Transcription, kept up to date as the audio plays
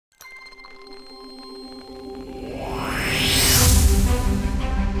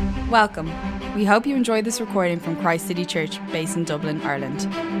Welcome. We hope you enjoyed this recording from Christ City Church, based in Dublin, Ireland.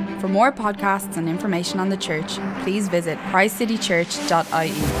 For more podcasts and information on the church, please visit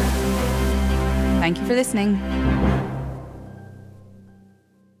christcitychurch.ie. Thank you for listening.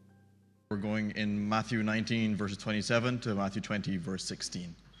 We're going in Matthew 19, verses 27 to Matthew 20, verse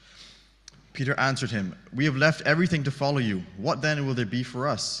 16. Peter answered him, "We have left everything to follow you. What then will there be for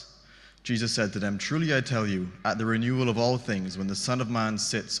us?" Jesus said to them, "Truly I tell you, at the renewal of all things, when the Son of Man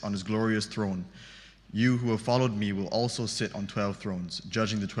sits on his glorious throne, you who have followed me will also sit on 12 thrones,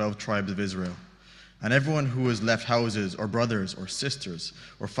 judging the 12 tribes of Israel. And everyone who has left houses or brothers or sisters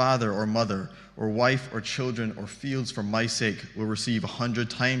or father or mother or wife or children or fields for my sake will receive 100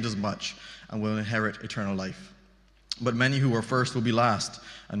 times as much and will inherit eternal life. But many who are first will be last,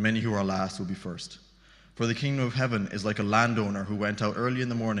 and many who are last will be first. For the kingdom of heaven is like a landowner who went out early in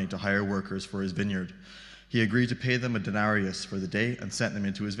the morning to hire workers for his vineyard. He agreed to pay them a denarius for the day and sent them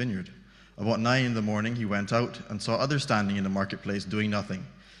into his vineyard. About 9 in the morning he went out and saw others standing in the marketplace doing nothing.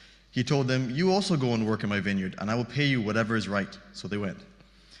 He told them, 'You also go and work in my vineyard, and I will pay you whatever is right.' So they went.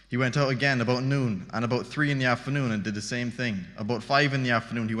 He went out again about noon, and about 3 in the afternoon, and did the same thing. About 5 in the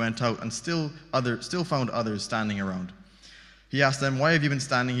afternoon he went out and still found others standing around. He asked them, 'Why have you been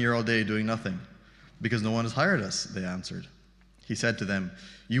standing here all day doing nothing?' 'Because no one has hired us,' they answered. He said to them,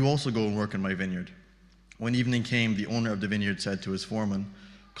 'You also go and work in my vineyard.' When evening came, the owner of the vineyard said to his foreman,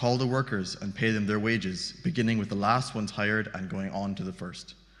 'Call the workers and pay them their wages, beginning with the last ones hired and going on to the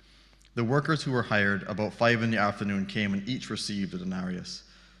first.' The workers who were hired about 5 in the afternoon came and each received a denarius.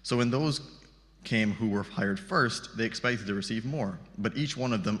 So when those came who were hired first, they expected to receive more, but each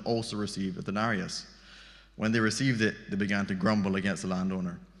one of them also received a denarius. When they received it, they began to grumble against the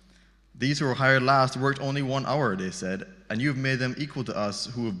landowner. 'These who were hired last worked only 1 hour,' they said, 'and you have made them equal to us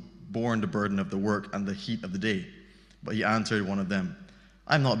who have borne the burden of the work and the heat of the day.' But he answered one of them,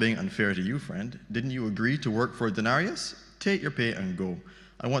 'I'm not being unfair to you, friend. Didn't you agree to work for a denarius? Take your pay and go.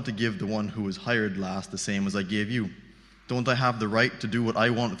 I want to give the one who was hired last the same as I gave you. Don't I have the right to do what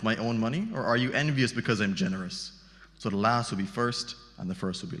I want with my own money? Or are you envious because I'm generous?' So the last will be first, and the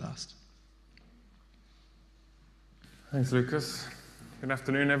first will be last." Thanks, Lucas. Good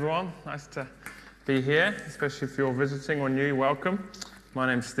afternoon, everyone. Nice to be here, especially if you're visiting or new. Welcome. My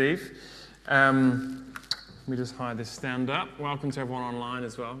name's Steve. Let me just hide this stand up. Welcome to everyone online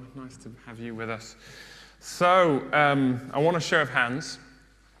as well. Nice to have you with us. So, I want a show of hands.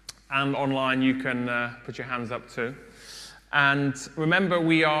 And online, you can put your hands up too. And remember,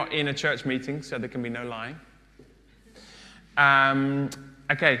 we are in a church meeting, so there can be no lying.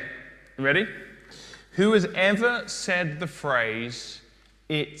 Okay, ready? Who has ever said the phrase,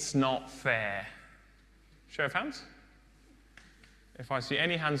 "It's not fair"? Show of hands. If I see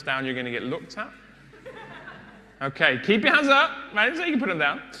any hands down, you're going to get looked at. Okay, keep your hands up. I didn't say you can put them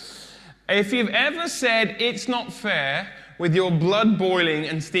down. If you've ever said, "It's not fair," with your blood boiling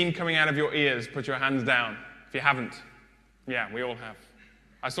and steam coming out of your ears, put your hands down. If you haven't. Yeah, we all have.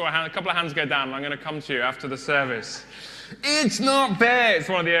 I saw a couple of hands go down, and I'm going to come to you after the service. It's not fair. It's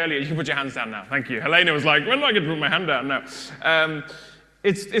one of the earlier. You can put your hands down now. Thank you. Helena was like, when do I get to put my hand down? No.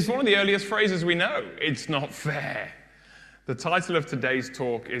 It's one of the earliest phrases we know. It's not fair. The title of today's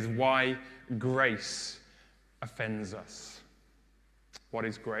talk is Why Grace Offends Us. What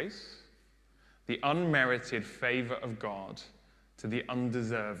is grace? The unmerited favor of God to the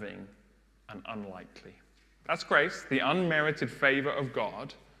undeserving and unlikely. That's grace, the unmerited favor of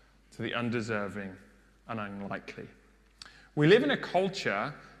God to the undeserving and unlikely. We live in a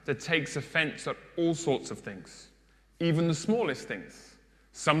culture that takes offense at all sorts of things, even the smallest things,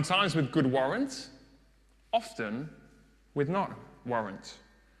 sometimes with good warrant, often with no warrant.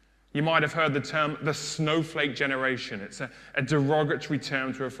 You might have heard the term the snowflake generation. It's a derogatory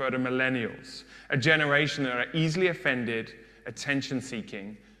term to refer to millennials, a generation that are easily offended,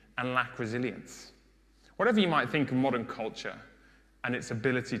 attention-seeking, and lack resilience. Whatever you might think of modern culture and its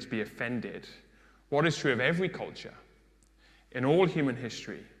ability to be offended, what is true of every culture, in all human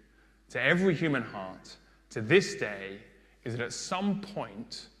history, to every human heart, to this day, is that at some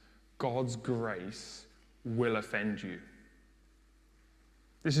point, God's grace will offend you.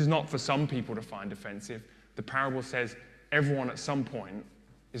 This is not for some people to find offensive. The parable says everyone at some point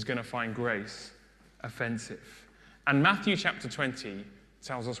is going to find grace offensive. And Matthew chapter 20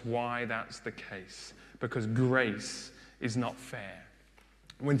 tells us why that's the case. Because grace is not fair.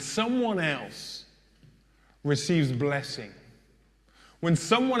 When someone else receives blessing, when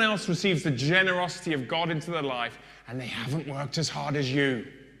someone else receives the generosity of God into their life and they haven't worked as hard as you,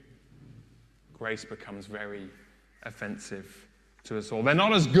 grace becomes very offensive to us all. They're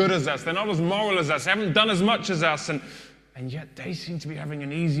not as good as us. They're not as moral as us. They haven't done as much as us. And and yet they seem to be having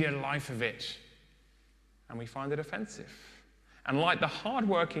an easier life of it. And we find it offensive. And like the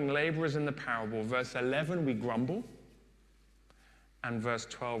hard-working laborers in the parable, verse 11, we grumble, and verse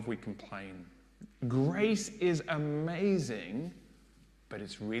 12, we complain. Grace is amazing, but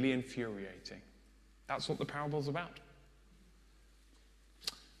it's really infuriating. That's what the parable's about.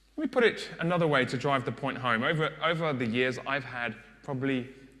 Let me put it another way to drive the point home. Over the years, I've had probably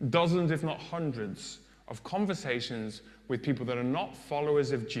dozens, if not hundreds, of conversations with people that are not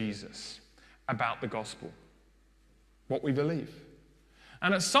followers of Jesus about the gospel, what we believe.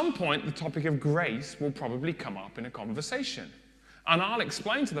 And at some point, the topic of grace will probably come up in a conversation. And I'll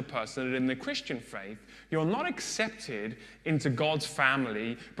explain to the person that in the Christian faith, you're not accepted into God's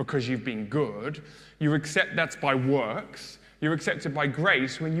family because you've been good. You accept that's by works. You're accepted by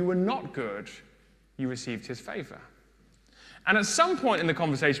grace. When you were not good, you received his favor. And at some point in the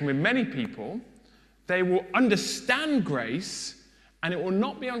conversation with many people, they will understand grace, and it will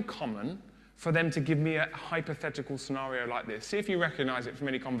not be uncommon for them to give me a hypothetical scenario like this. See if you recognize it from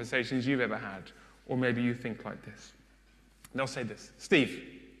any conversations you've ever had, or maybe you think like this. They'll say this: Steve,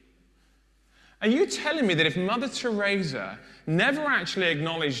 are you telling me that if Mother Teresa never actually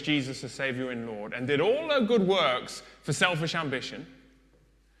acknowledged Jesus as Savior and Lord and did all her good works for selfish ambition,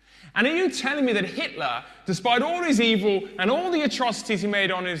 and are you telling me that Hitler, despite all his evil and all the atrocities he made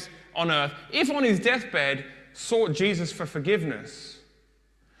on earth, if on his deathbed sought Jesus for forgiveness,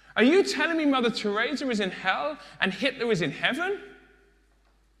 are you telling me Mother Teresa is in hell and Hitler is in heaven?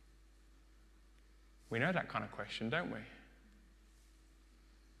 We know that kind of question, don't we?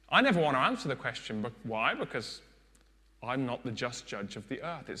 I never want to answer the question, but why? Because I'm not the just judge of the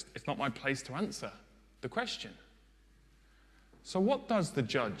earth. It's not my place to answer the question. So what does the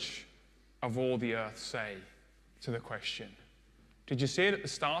judge of all the earth say to the question? Did you see it at the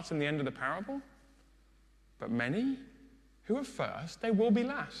start and the end of the parable? But many who are first, they will be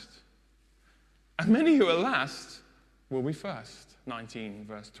last. And many who are last will be first. 19,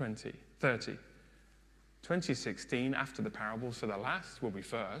 verse 30. 2016, after the parable, so the last will be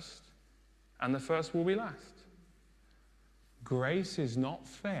first, and the first will be last. Grace is not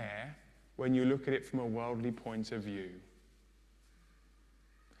fair when you look at it from a worldly point of view.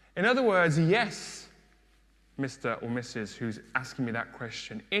 In other words, yes, Mr. or Mrs. who's asking me that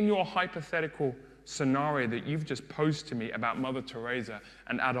question, in your hypothetical scenario that you've just posed to me about Mother Teresa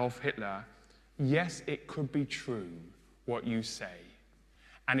and Adolf Hitler, yes, it could be true what you say.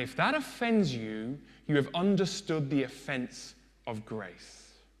 And if that offends you, you have understood the offense of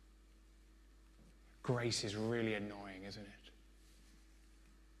grace. Grace is really annoying, isn't it?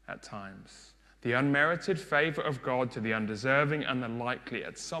 At times. The unmerited favor of God to the undeserving and the likely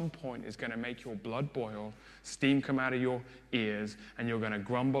at some point is going to make your blood boil, steam come out of your ears, and you're going to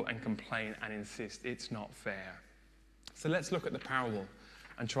grumble and complain and insist it's not fair. So let's look at the parable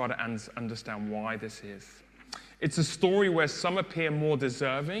and try to understand why this is. It's a story where some appear more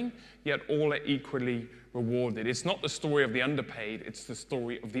deserving, yet all are equally rewarded. It's not the story of the underpaid, it's the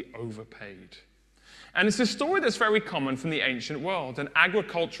story of the overpaid. And it's a story that's very common from the ancient world. An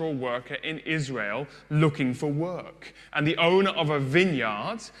agricultural worker in Israel looking for work, and the owner of a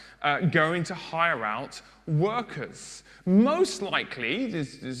vineyard going to hire out workers. Most likely,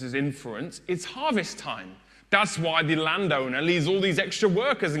 this is inference, it's harvest time. That's why the landowner leaves all these extra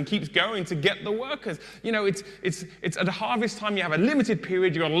workers and keeps going to get the workers. You know, it's at harvest time, you have a limited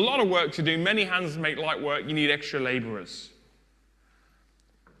period, you've got a lot of work to do, many hands make light work, you need extra laborers.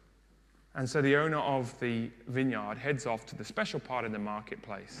 And so the owner of the vineyard heads off to the special part of the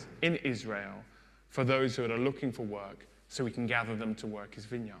marketplace in Israel for those who are looking for work so he can gather them to work his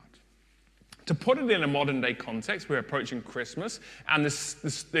vineyard. To put it in a modern-day context, we're approaching Christmas, and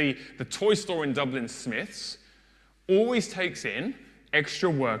the toy store in Dublin, Smith's, always takes in extra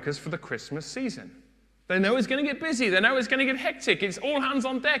workers for the Christmas season. They know it's going to get busy. They know it's going to get hectic. It's all hands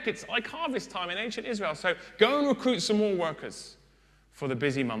on deck. It's like harvest time in ancient Israel. So go and recruit some more workers for the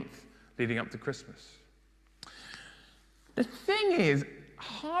busy month leading up to Christmas. The thing is,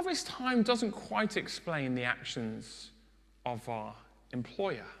 harvest time doesn't quite explain the actions of our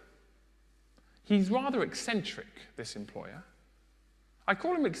employer. He's rather eccentric, this employer. I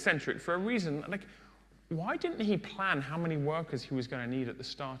call him eccentric for a reason. Like, why didn't he plan how many workers he was going to need at the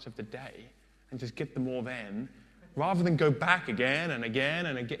start of the day and just get them all then, rather than go back again and again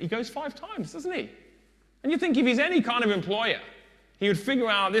and again? He goes 5 times, doesn't he? And you think if he's any kind of employer, he would figure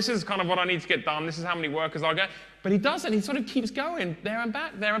out, this is kind of what I need to get done, this is how many workers I'll get. But he doesn't. He sort of keeps going there and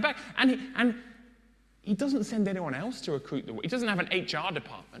back, there and back. And he doesn't send anyone else to recruit the work. He doesn't have an HR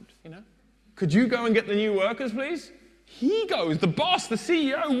department, you know. Could you go and get the new workers, please? He goes, the boss, the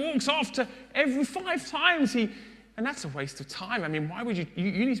CEO, walks off to every 5 times and And that's a waste of time. I mean, why would you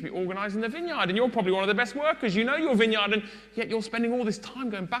need to be organizing the vineyard, and you're probably one of the best workers. You know your vineyard, and yet you're spending all this time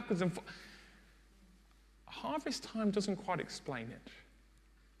going backwards and forwards. Harvest time doesn't quite explain it.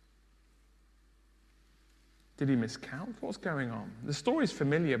 Did he miscount? What's going on? The story's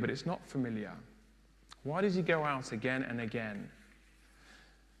familiar, but it's not familiar. Why does he go out again and again?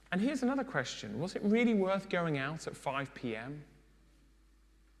 And here's another question. Was it really worth going out at 5 p.m.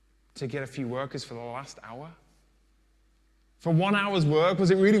 to get a few workers for the last hour? For 1 hour's work,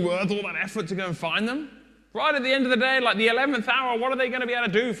 was it really worth all that effort to go and find them? Right at the end of the day, like the 11th hour, what are they going to be able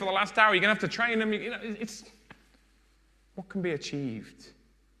to do for the last hour? You're going to have to train them. You know, it's what can be achieved.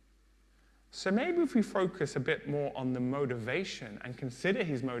 So maybe if we focus a bit more on the motivation and consider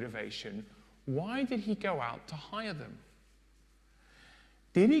his motivation, why did he go out to hire them?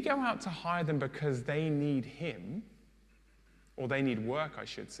 Did he go out to hire them because they need him, or they need work, I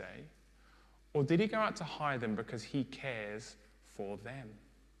should say, or did he go out to hire them because he cares for them?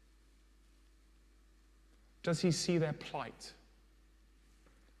 Does he see their plight?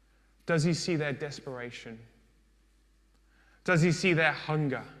 Does he see their desperation? Does he see their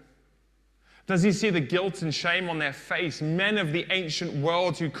hunger? Does he see the guilt and shame on their face? Men of the ancient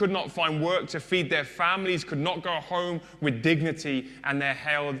world who could not find work to feed their families, could not go home with dignity, and their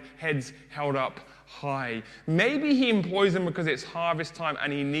heads held up high. Maybe he employs them because it's harvest time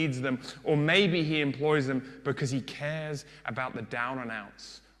and he needs them, or maybe he employs them because he cares about the down and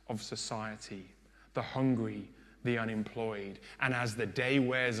outs of society, the hungry, the unemployed, and as the day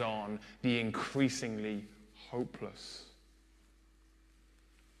wears on, the increasingly hopeless.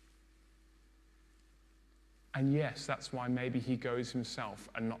 And yes, that's why maybe he goes himself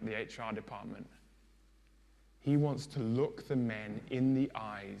and not the HR department. He wants to look the men in the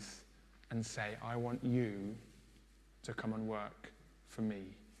eyes and say, I want you to come and work for me.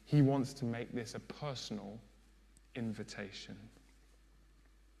 He wants to make this a personal invitation.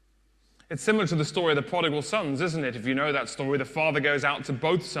 It's similar to the story of the prodigal sons, isn't it? If you know that story, the father goes out to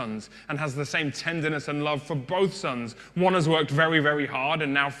both sons and has the same tenderness and love for both sons. One has worked very, very hard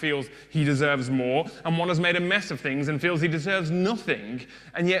and now feels he deserves more, and one has made a mess of things and feels he deserves nothing,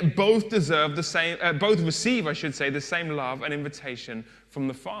 and yet both deserve the same, both receive, I should say, the same love and invitation from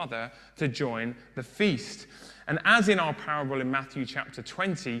the father to join the feast. And as in our parable in Matthew chapter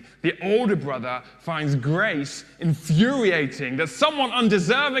 20, the older brother finds grace infuriating, that someone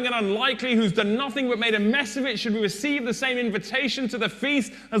undeserving and unlikely who's done nothing but made a mess of it should receive the same invitation to the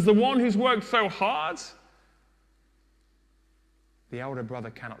feast as the one who's worked so hard. The elder brother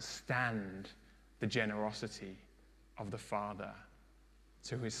cannot stand the generosity of the father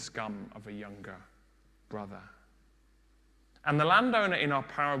to his scum of a younger brother. And the landowner in our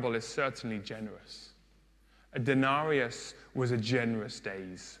parable is certainly generous. A denarius was a generous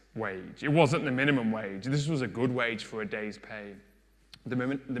day's wage. It wasn't the minimum wage. This was a good wage for a day's pay. The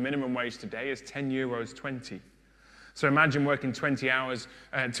minimum wage today is €10.20. So imagine working 20 hours,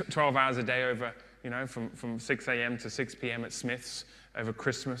 12 hours a day over, from 6 a.m. to 6 p.m. at Smith's over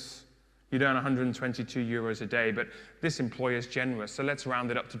Christmas. You'd earn €122 a day, but this employer is generous. So let's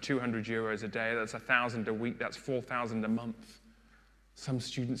round it up to €200 a day. That's 1,000 a week. That's 4,000 a month. Some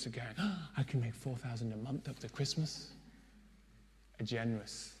students are going, I can make 4,000 a month up to Christmas. A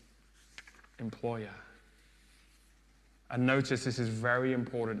generous employer. And notice this is very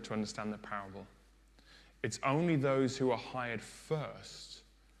important to understand the parable. It's only those who are hired first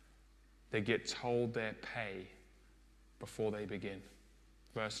that get told their pay before they begin.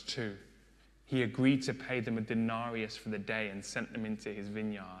 Verse 2, he agreed to pay them a denarius for the day and sent them into his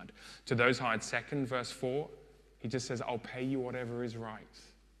vineyard. To those hired second, verse 4, he just says, I'll pay you whatever is right.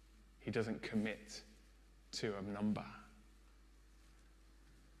 He doesn't commit to a number.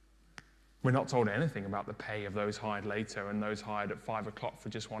 We're not told anything about the pay of those hired later and those hired at 5 o'clock for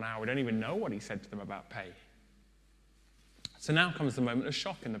just 1 hour. We don't even know what he said to them about pay. So now comes the moment of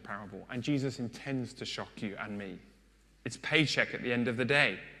shock in the parable, and Jesus intends to shock you and me. It's paycheck at the end of the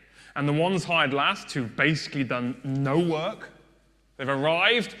day. And the ones hired last who've basically done no work, they've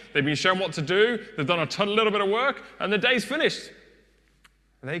arrived, they've been shown what to do, they've done a little bit of work, and the day's finished.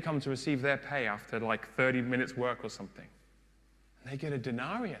 And they come to receive their pay after like 30 minutes work or something. And they get a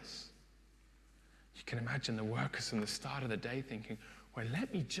denarius. You can imagine the workers from the start of the day thinking, well,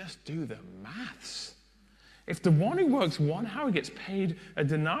 let me just do the maths. If the one who works 1 hour gets paid a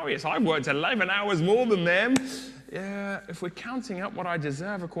denarius, I've worked 11 hours more than them. Yeah, if we're counting up what I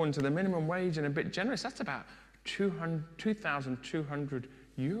deserve according to the minimum wage and a bit generous, that's about 2,200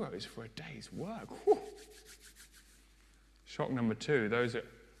 euros for a day's work. Whew. Shock number 2, those that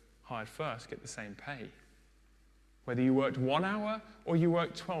hired first get the same pay. Whether you worked 1 hour or you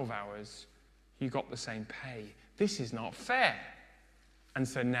worked 12 hours, you got the same pay. this is not fair. And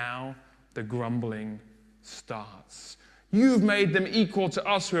so now the grumbling starts. You've made them equal to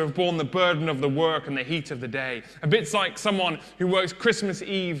us who have borne the burden of the work and the heat of the day. A bit like someone who works Christmas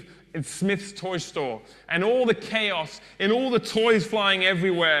Eve in Smith's toy store, and all the chaos, in all the toys flying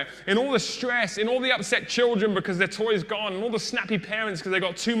everywhere, in all the stress, in all the upset children because their toy's gone, and all the snappy parents because they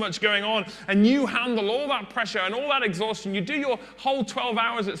got too much going on, and you handle all that pressure and all that exhaustion. You do your whole 12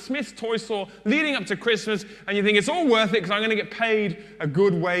 hours at Smith's toy store leading up to Christmas, and you think it's all worth it because I'm going to get paid a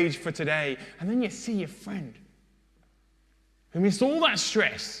good wage for today. And then you see your friend who missed all that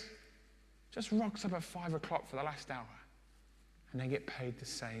stress, just rocks up at 5 o'clock for the last hour, and they get paid the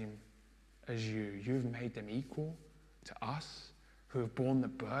same as you. You've made them equal to us who have borne the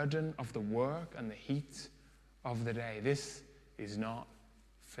burden of the work and the heat of the day. This is not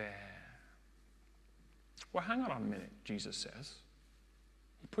fair. Well, hang on a minute, Jesus says.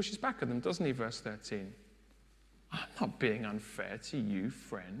 He pushes back at them, doesn't he, verse 13? I'm not being unfair to you,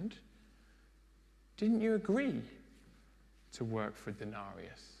 friend. Didn't you agree to work for a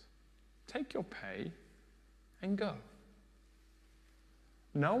denarius? Take your pay and go.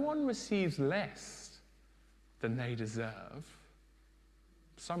 No one receives less than they deserve.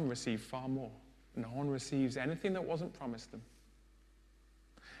 Some receive far more. No one receives anything that wasn't promised them.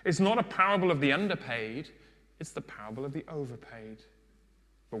 It's not a parable of the underpaid, it's the parable of the overpaid.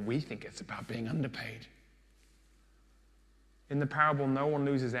 But we think it's about being underpaid. In the parable, no one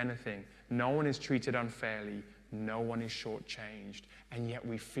loses anything. No one is treated unfairly. No one is shortchanged. And yet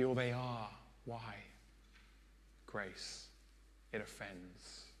we feel they are. Why? Grace. It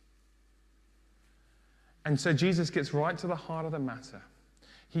offends. And so Jesus gets right to the heart of the matter.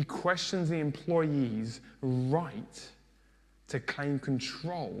 He questions the employee's right to claim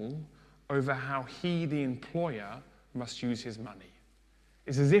control over how he, the employer, must use his money.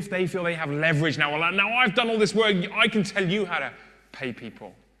 It's as if they feel they have leverage now. Well, now I've done all this work, I can tell you how to pay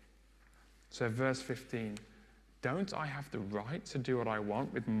people. So verse 15, don't I have the right to do what I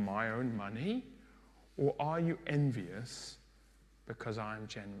want with my own money? Or are you envious because I'm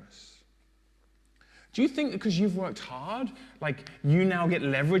generous? Do you think because you've worked hard, like you now get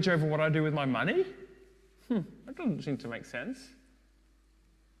leverage over what I do with my money? That doesn't seem to make sense.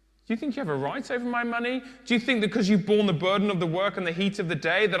 Do you think you have a right over my money? Do you think that because you've borne the burden of the work and the heat of the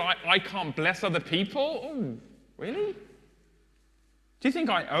day that I can't bless other people? Oh, really? Do you think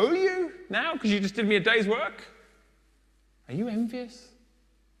I owe you now because you just did me a day's work? Are you envious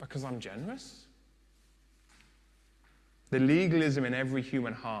because I'm generous? The legalism in every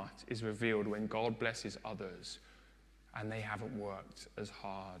human heart is revealed when God blesses others and they haven't worked as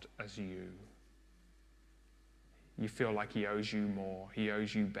hard as you. You feel like he owes you more, he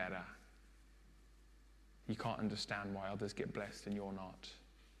owes you better. You can't understand why others get blessed and you're not.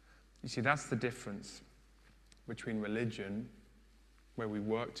 You see, that's the difference between religion, where we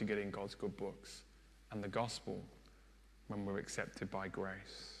work to get in God's good books, and the gospel, when we're accepted by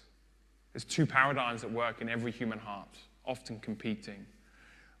grace. There's two paradigms at work in every human heart, often competing.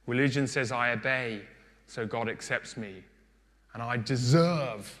 Religion says I obey, so God accepts me, and I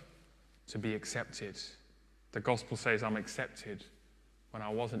deserve to be accepted. The gospel says I'm accepted when I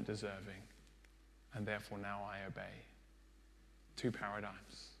wasn't deserving, and therefore now I obey. Two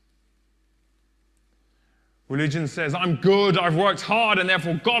paradigms. Religion says I'm good, I've worked hard, and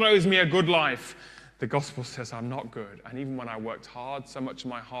therefore God owes me a good life. The gospel says I'm not good, and even when I worked hard, so much of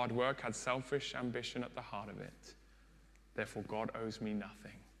my hard work had selfish ambition at the heart of it. Therefore, God owes me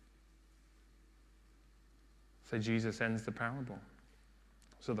nothing. So Jesus ends the parable.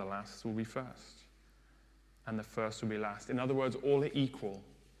 So the last will be first, and the first will be last. In other words, all are equal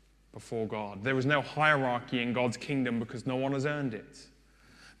before God. There is no hierarchy in God's kingdom because no one has earned it.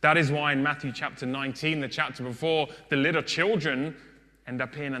 That is why in Matthew chapter 19, the chapter before, the little children end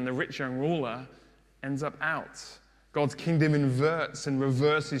up in and the rich young ruler ends up out. God's kingdom inverts and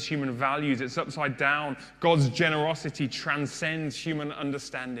reverses human values. It's upside down. God's generosity transcends human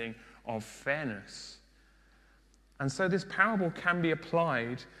understanding of fairness. And so this parable can be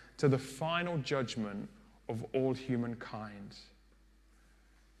applied to the final judgment of all humankind.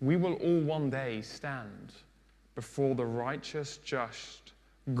 We will all one day stand before the righteous, just,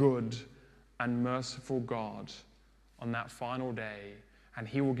 good, and merciful God on that final day, and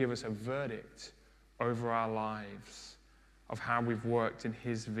he will give us a verdict over our lives of how we've worked in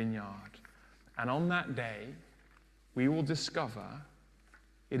his vineyard. And on that day, we will discover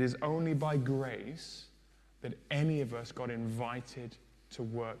it is only by grace that any of us got invited to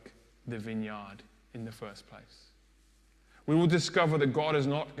work the vineyard in the first place. We will discover that God is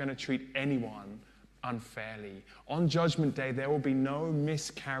not going to treat anyone unfairly. On Judgment Day, there will be no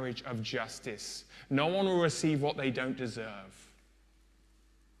miscarriage of justice. No one will receive what they don't deserve.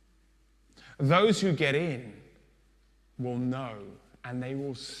 Those who get in will know, and they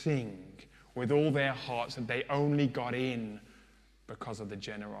will sing with all their hearts that they only got in because of the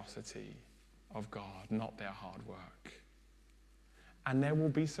generosity of God, not their hard work. And there will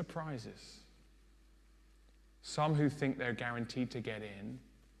be surprises. Some who think they're guaranteed to get in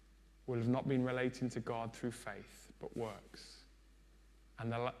will have not been relating to God through faith, but works.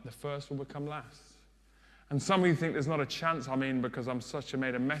 And the first will become last. And some who think there's not a chance I'm in because I'm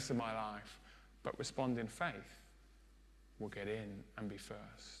made a mess of my life, but respond in faith, will get in and be first.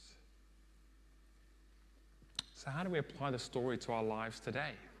 So how do we apply the story to our lives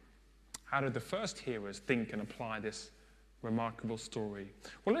today? How did the first hearers think and apply this remarkable story?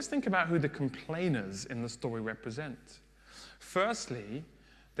 Well, let's think about who the complainers in the story represent. Firstly,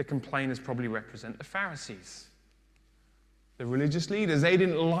 the complainers probably represent the Pharisees. The religious leaders, they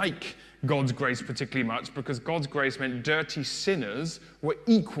didn't like God's grace particularly much because God's grace meant dirty sinners were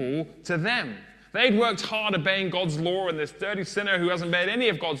equal to them. They'd worked hard obeying God's law, and this dirty sinner who hasn't obeyed any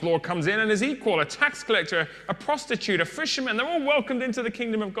of God's law comes in and is equal. A tax collector, a prostitute, a fisherman, they're all welcomed into the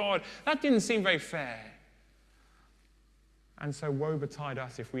kingdom of God. That didn't seem very fair. And so woe betide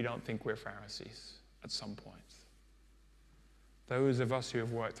us if we don't think we're Pharisees at some point. Those of us who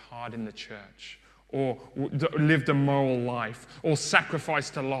have worked hard in the church, or lived a moral life, or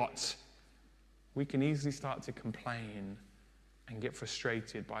sacrificed a lot, we can easily start to complain and get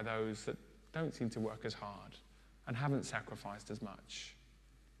frustrated by those that don't seem to work as hard and haven't sacrificed as much.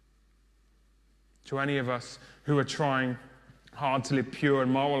 To any of us who are trying hard to live pure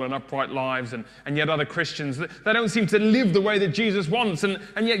and moral and upright lives, and yet other Christians, they don't seem to live the way that Jesus wants, and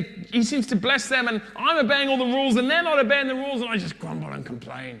yet he seems to bless them, and I'm obeying all the rules and they're not obeying the rules, and I just grumble and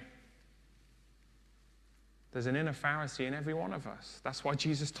complain. There's an inner Pharisee in every one of us. That's why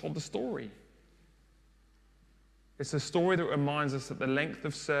Jesus told the story. It's a story that reminds us that the length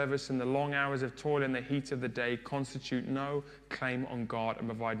of service and the long hours of toil in the heat of the day constitute no claim on God and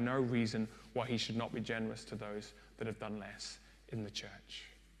provide no reason why he should not be generous to those that have done less in the church.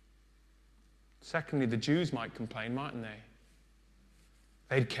 Secondly, the Jews might complain, mightn't they?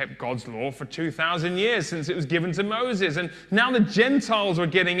 They'd kept God's law for 2,000 years since it was given to Moses, and now the Gentiles were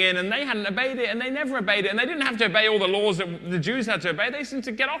getting in, and they hadn't obeyed it, and they never obeyed it, and they didn't have to obey all the laws that the Jews had to obey. They seemed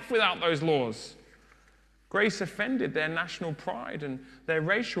to get off without those laws. Grace offended their national pride and their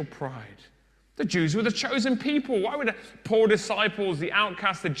racial pride. The Jews were the chosen people. Why would the poor disciples, the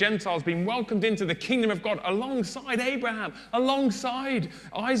outcasts, the Gentiles, be welcomed into the kingdom of God alongside Abraham, alongside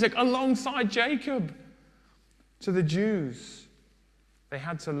Isaac, alongside Jacob? To the Jews, they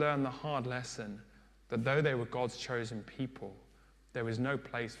had to learn the hard lesson that though they were God's chosen people, there was no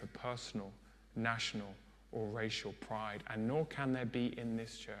place for personal, national, or racial pride, and nor can there be in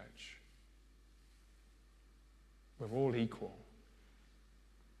this church. We're all equal.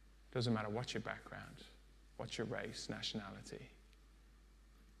 Doesn't matter what your background, what's your race, nationality.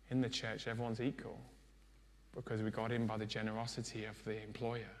 In the church, everyone's equal because we got in by the generosity of the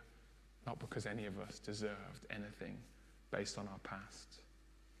employer, not because any of us deserved anything based on our past.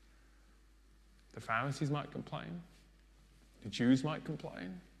 The Pharisees might complain. The Jews might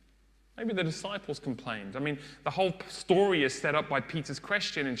complain. Maybe the disciples complained. I mean, the whole story is set up by Peter's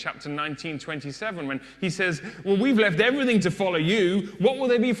question in chapter 19:27 when he says, well, we've left everything to follow you. What will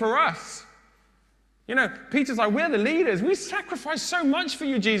there be for us? You know, Peter's like, we're the leaders. We sacrifice so much for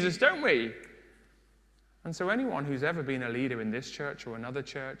you, Jesus, don't we? And so anyone who's ever been a leader in this church or another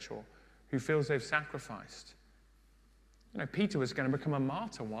church or who feels they've sacrificed, you know, Peter was going to become a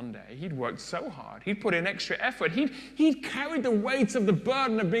martyr one day. He'd worked so hard. He'd put in extra effort. He'd carried the weight of the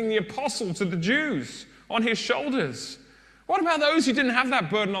burden of being the apostle to the Jews on his shoulders. What about those who didn't have that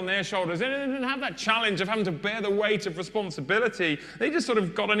burden on their shoulders? They didn't have that challenge of having to bear the weight of responsibility. They just sort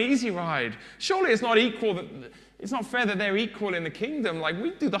of got an easy ride. Surely it's not equal. It's not fair that they're equal in the kingdom. Like,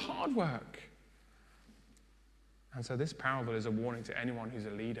 we do the hard work. And so this parable is a warning to anyone who's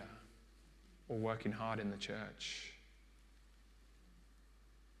a leader or working hard in the church.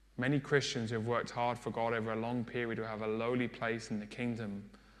 Many Christians who have worked hard for God over a long period will have a lowly place in the kingdom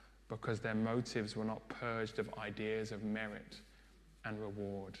because their motives were not purged of ideas of merit and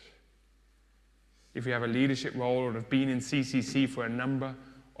reward. If you have a leadership role or have been in CCC for a number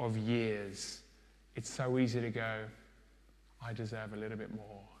of years, it's so easy to go, I deserve a little bit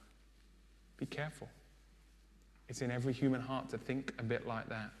more. Be careful. It's in every human heart to think a bit like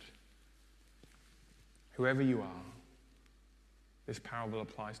that. Whoever you are, this parable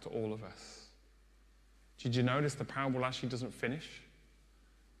applies to all of us. Did you notice the parable actually doesn't finish?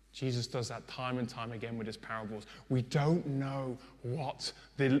 Jesus does that time and time again with his parables. We don't know what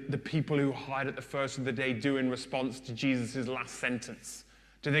the people who hide at the first of the day do in response to Jesus' last sentence.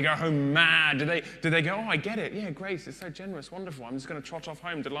 Do they go home mad? Do they go, oh, I get it. Yeah, grace, it's so generous, wonderful. I'm just going to trot off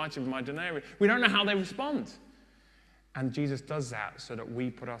home delighted with my denarius. We don't know how they respond. And Jesus does that so that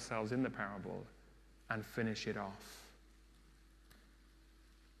we put ourselves in the parable and finish it off.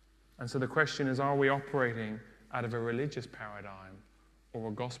 And so the question is, are we operating out of a religious paradigm or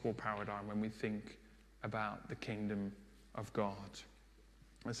a gospel paradigm when we think about the kingdom of God?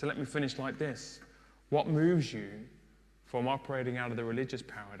 And so let me finish like this. What moves you from operating out of the religious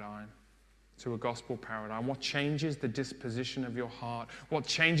paradigm to a gospel paradigm? What changes the disposition of your heart? What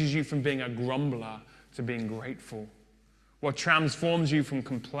changes you from being a grumbler to being grateful? What transforms you from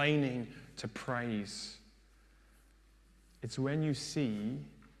complaining to praise? It's when you see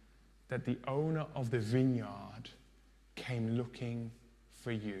that the owner of the vineyard came looking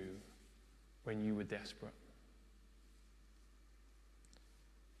for you when you were desperate.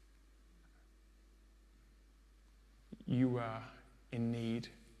 You were in need.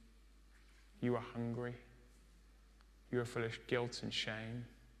 You were hungry. You were full of guilt and shame.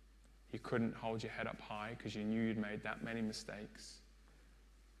 You couldn't hold your head up high because you knew you'd made that many mistakes.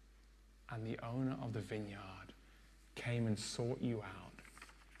 And the owner of the vineyard came and sought you out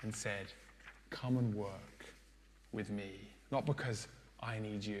and said, come and work with me. Not because I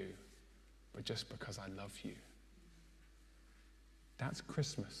need you, but just because I love you. That's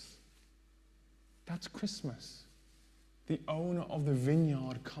Christmas. That's Christmas. The owner of the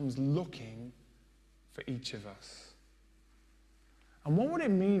vineyard comes looking for each of us. And what would it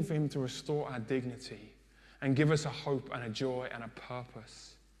mean for him to restore our dignity and give us a hope and a joy and a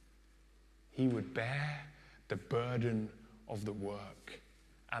purpose? He would bear the burden of the work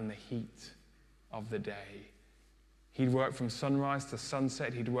and the heat of the day. He'd work from sunrise to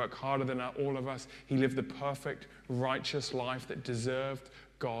sunset. He'd work harder than all of us. He lived the perfect, righteous life that deserved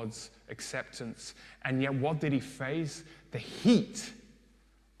God's acceptance. And yet what did he face? The heat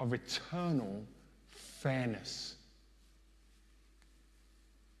of eternal fairness.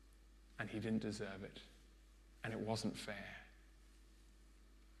 And he didn't deserve it. And it wasn't fair.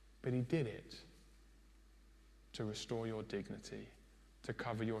 But he did it to restore your dignity, to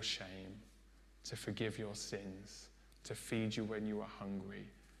cover your shame, to forgive your sins, to feed you when you were hungry,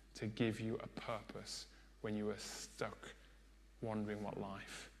 to give you a purpose when you were stuck wondering what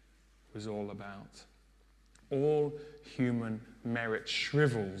life was all about. All human merit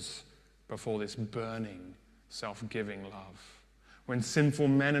shrivels before this burning, self-giving love. When sinful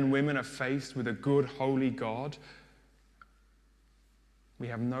men and women are faced with a good, holy God, we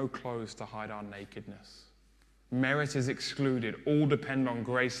have no clothes to hide our nakedness. Merit is excluded. All depend on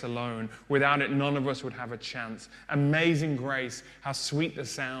grace alone. Without it, none of us would have a chance. Amazing grace, how sweet the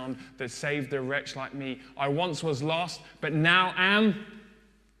sound that saved a wretch like me. I once was lost, but now am.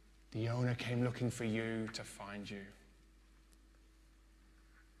 The owner came looking for you to find you.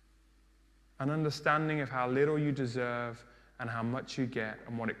 An understanding of how little you deserve and how much you get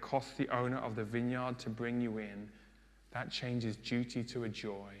and what it costs the owner of the vineyard to bring you in, that changes duty to a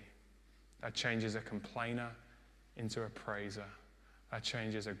joy. That changes a complainer into a praiser. That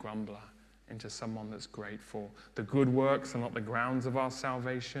changes a grumbler into someone that's grateful. The good works are not the grounds of our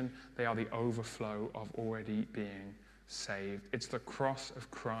salvation. They are the overflow of already being saved. It's the cross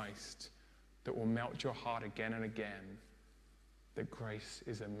of Christ that will melt your heart again and again, that grace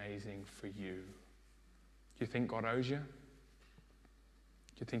is amazing for you. Do you think God owes you?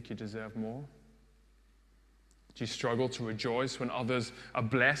 Do you think you deserve more? Do you struggle to rejoice when others are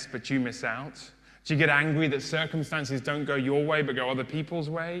blessed but you miss out? Do you get angry that circumstances don't go your way but go other people's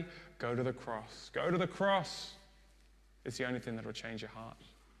way? Go to the cross. Go to the cross. It's the only thing that will change your heart.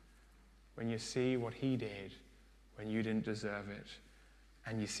 When you see what he did when you didn't deserve it,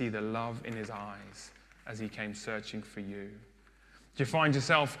 and you see the love in his eyes as he came searching for you. Do you find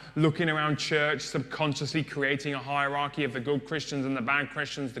yourself looking around church, subconsciously creating a hierarchy of the good Christians and the bad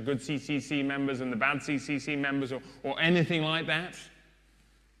Christians, the good CCC members and the bad CCC members, or anything like that?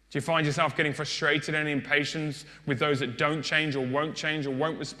 Do you find yourself getting frustrated and impatient with those that don't change or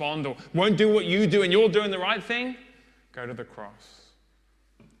won't respond or won't do what you do and you're doing the right thing? Go to the cross.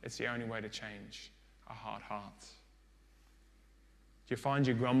 It's the only way to change a hard heart. Do you find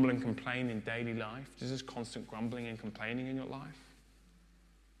you grumble and complain in daily life? Is this constant grumbling and complaining in your life?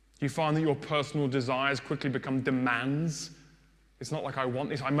 Do you find that your personal desires quickly become demands? It's not like I want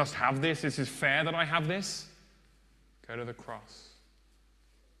this, I must have this, this is fair that I have this. Go to the cross.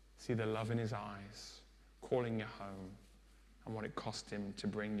 See the love in his eyes, calling you home, and what it cost him to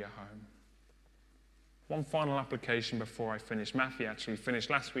bring you home. One final application before I finish. Matthew actually finished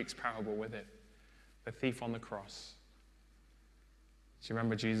last week's parable with it. The thief on the cross. Do you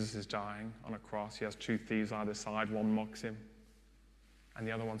remember Jesus is dying on a cross? He has two thieves either side. One mocks him. And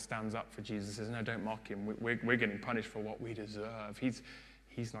the other one stands up for Jesus and says, no, don't mock him. We're getting punished for what we deserve.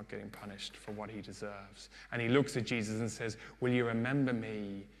 He's not getting punished for what he deserves. And he looks at Jesus and says, will you remember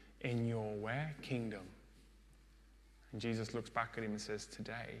me in your where? Kingdom. And Jesus looks back at him and says,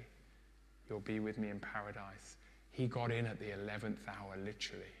 today you'll be with me in paradise. He got in at the 11th hour,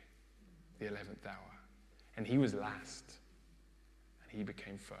 literally. The 11th hour. And he was last. And he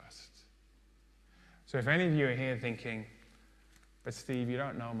became first. So if any of you are here thinking, but Steve, you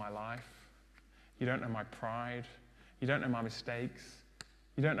don't know my life. You don't know my pride. You don't know my mistakes.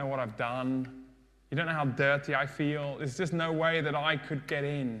 You don't know what I've done. You don't know how dirty I feel. There's just no way that I could get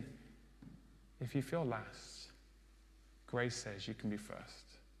in. If you feel last, grace says you can be first.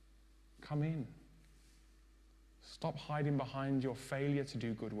 Come in. Stop hiding behind your failure to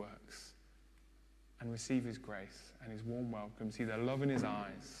do good works and receive his grace and his warm welcome. See the love in his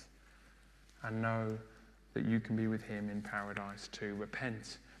eyes and know that you can be with him in paradise too.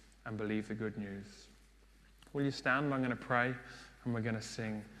 Repent and believe the good news. Will you stand? I'm going to pray and we're going to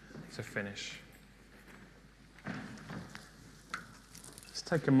sing to finish. Let's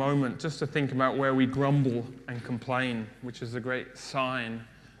take a moment just to think about where we grumble and complain, which is a great sign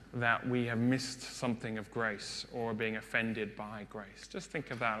that we have missed something of grace or are being offended by grace. Just think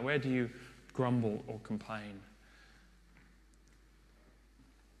of that. Where do you grumble or complain?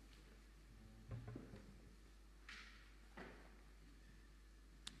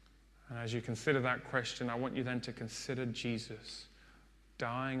 And as you consider that question, I want you then to consider Jesus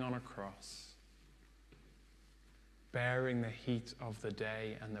dying on a cross, bearing the heat of the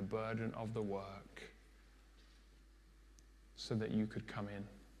day and the burden of the work so that you could come in.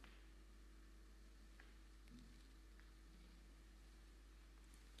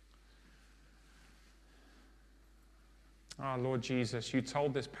 Ah, Lord Jesus, you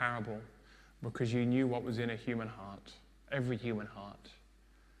told this parable because you knew what was in a human heart, every human heart.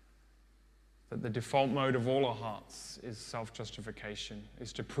 That the default mode of all our hearts is self-justification,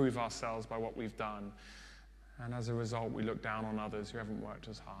 is to prove ourselves by what we've done. And as a result, we look down on others who haven't worked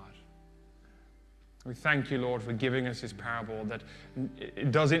as hard. We thank you, Lord, for giving us this parable that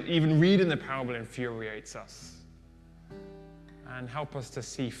it doesn't even read in the parable infuriates us. And help us to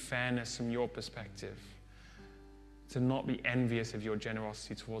see fairness from your perspective, to not be envious of your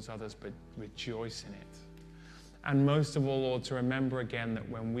generosity towards others, but rejoice in it. And most of all, Lord, to remember again that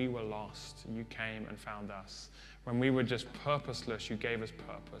when we were lost, you came and found us. When we were just purposeless, you gave us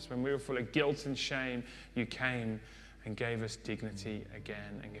purpose. When we were full of guilt and shame, you came and gave us dignity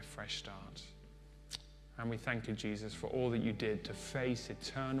again and a fresh start. And we thank you, Jesus, for all that you did to face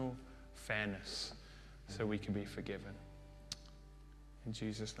eternal fairness so we can be forgiven. In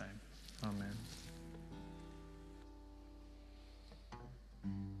Jesus' name, amen.